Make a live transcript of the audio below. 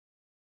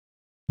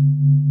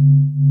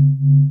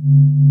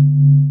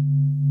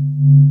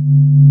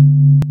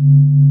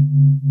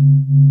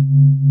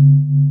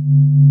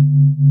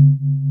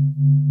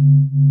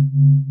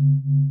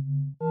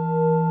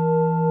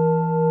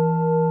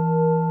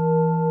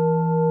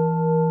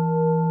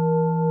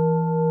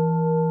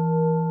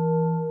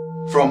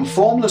From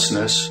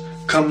formlessness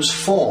comes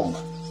form.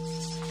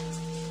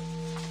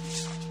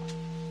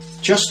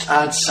 Just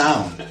add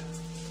sound.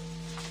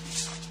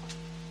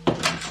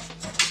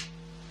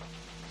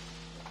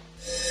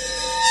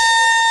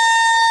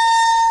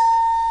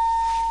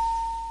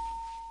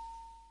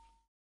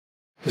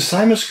 The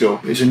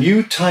Cymascope is a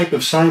new type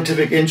of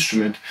scientific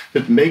instrument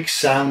that makes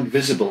sound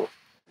visible.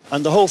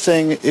 And the whole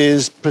thing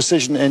is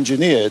precision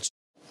engineered.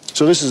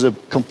 So this is a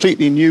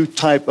completely new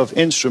type of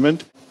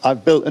instrument.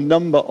 I've built a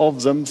number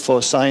of them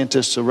for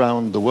scientists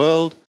around the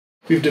world.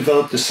 We've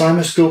developed the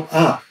Cymascope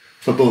App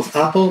for both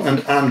Apple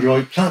and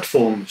Android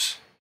platforms.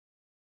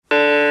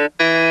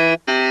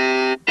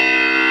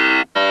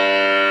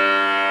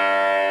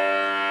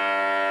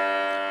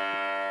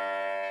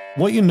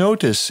 What you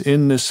notice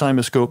in the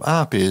Cymascope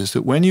app is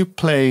that when you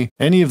play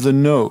any of the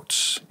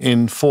notes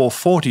in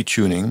 440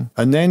 tuning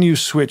and then you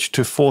switch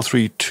to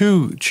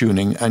 432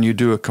 tuning and you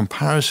do a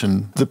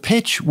comparison, the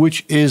pitch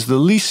which is the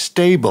least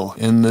stable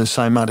in the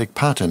cymatic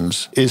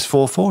patterns is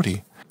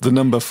 440. The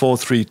number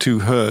 432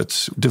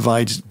 hertz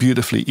divides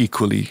beautifully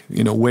equally,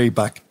 way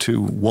back to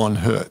 1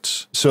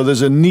 hertz. So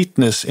there's a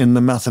neatness in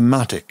the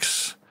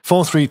mathematics.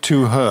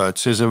 432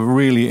 hertz is a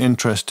really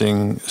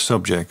interesting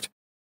subject.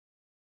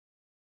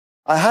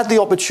 I had the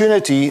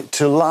opportunity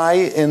to lie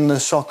in the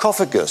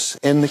sarcophagus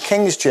in the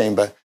King's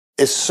Chamber.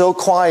 It's so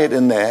quiet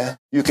in there,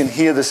 you can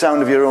hear the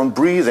sound of your own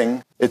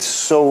breathing. It's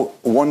so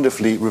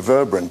wonderfully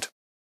reverberant.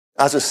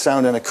 As a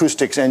sound and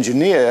acoustics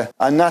engineer,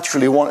 I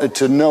naturally wanted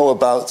to know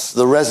about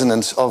the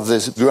resonance of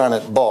this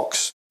granite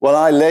box. While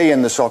I lay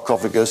in the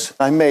sarcophagus,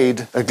 I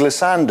made a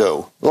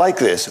glissando, like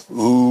this.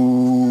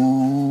 Ooh.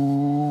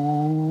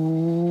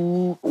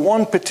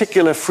 One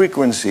particular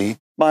frequency,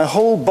 my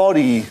whole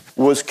body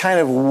was kind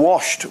of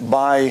washed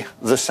by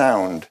the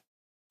sound.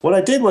 What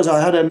I did was I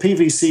had a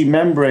PVC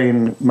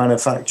membrane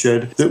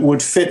manufactured that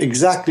would fit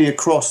exactly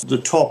across the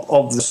top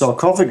of the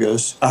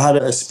sarcophagus. I had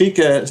a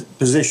speaker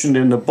positioned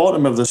in the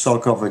bottom of the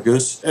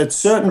sarcophagus. At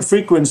certain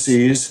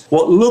frequencies,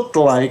 what looked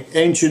like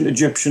ancient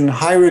Egyptian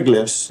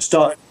hieroglyphs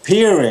start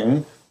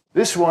appearing.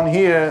 This one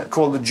here,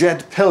 called the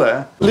jet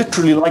pillar,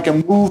 literally like a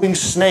moving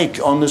snake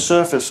on the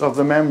surface of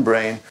the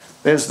membrane.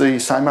 There's the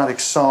cymatic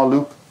Sa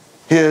loop.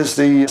 Here's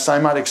the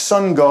cymatic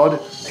sun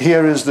god.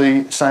 Here is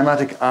the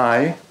cymatic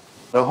eye.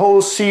 A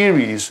whole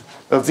series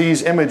of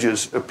these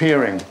images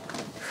appearing.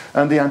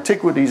 And the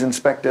antiquities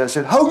inspector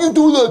said, "How you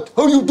do that?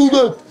 How you do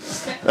that?"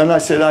 And I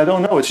said, "I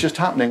don't know, it's just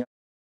happening."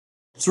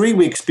 3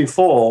 weeks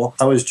before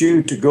I was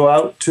due to go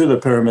out to the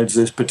pyramids,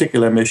 this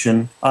particular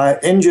mission, I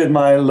injured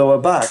my lower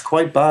back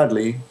quite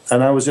badly,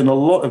 and I was in a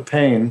lot of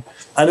pain.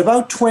 And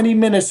about 20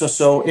 minutes or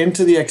so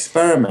into the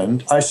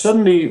experiment, I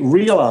suddenly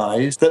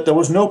realized that there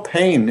was no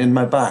pain in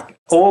my back.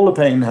 All the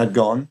pain had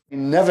gone. It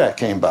never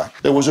came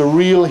back. There was a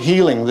real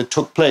healing that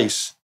took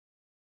place.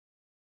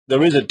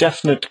 There is a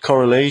definite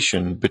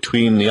correlation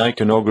between the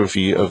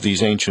iconography of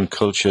these ancient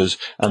cultures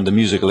and the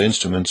musical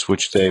instruments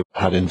which they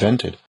had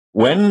invented.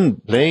 When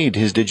played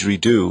his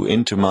didgeridoo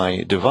into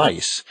my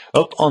device,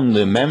 up on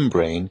the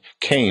membrane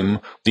came,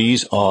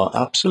 these are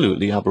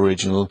absolutely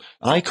Aboriginal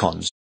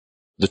icons.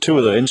 The two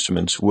other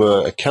instruments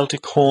were a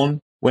Celtic horn.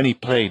 When he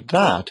played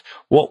that,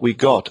 what we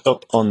got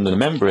up on the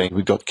membrane,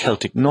 we got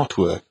Celtic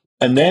knotwork.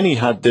 And then he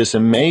had this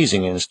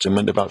amazing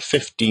instrument, about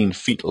 15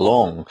 feet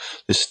long,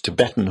 this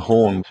Tibetan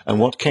horn. And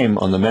what came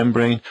on the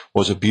membrane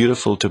was a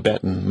beautiful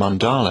Tibetan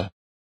mandala.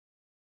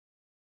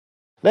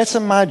 Let's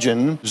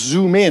imagine,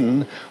 zoom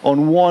in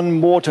on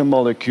one water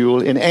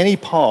molecule in any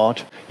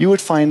part, you would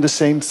find the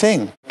same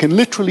thing. You can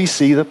literally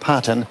see the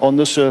pattern on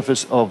the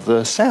surface of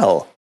the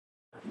cell.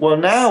 Well,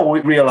 now we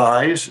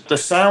realize the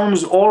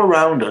sounds all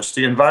around us,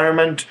 the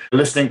environment,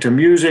 listening to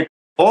music,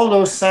 all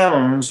those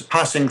sounds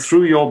passing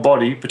through your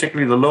body,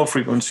 particularly the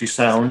low-frequency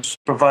sounds,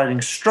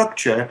 providing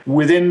structure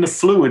within the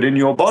fluid in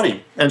your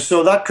body. And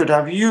so that could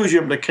have huge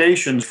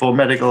implications for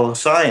medical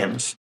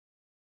science.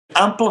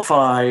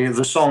 Amplify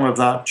the song of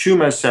that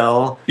tumor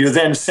cell, you're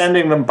then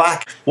sending them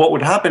back. What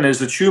would happen is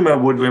the tumor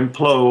would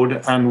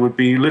implode and would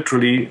be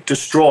literally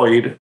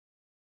destroyed.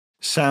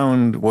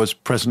 Sound was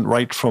present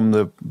right from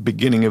the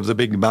beginning of the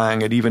Big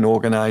Bang. It even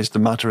organized the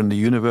matter in the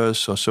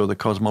universe, or so the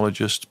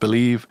cosmologists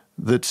believe.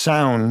 That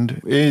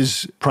sound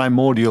is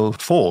primordial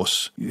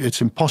force.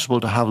 It's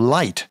impossible to have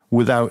light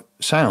without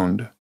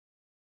sound.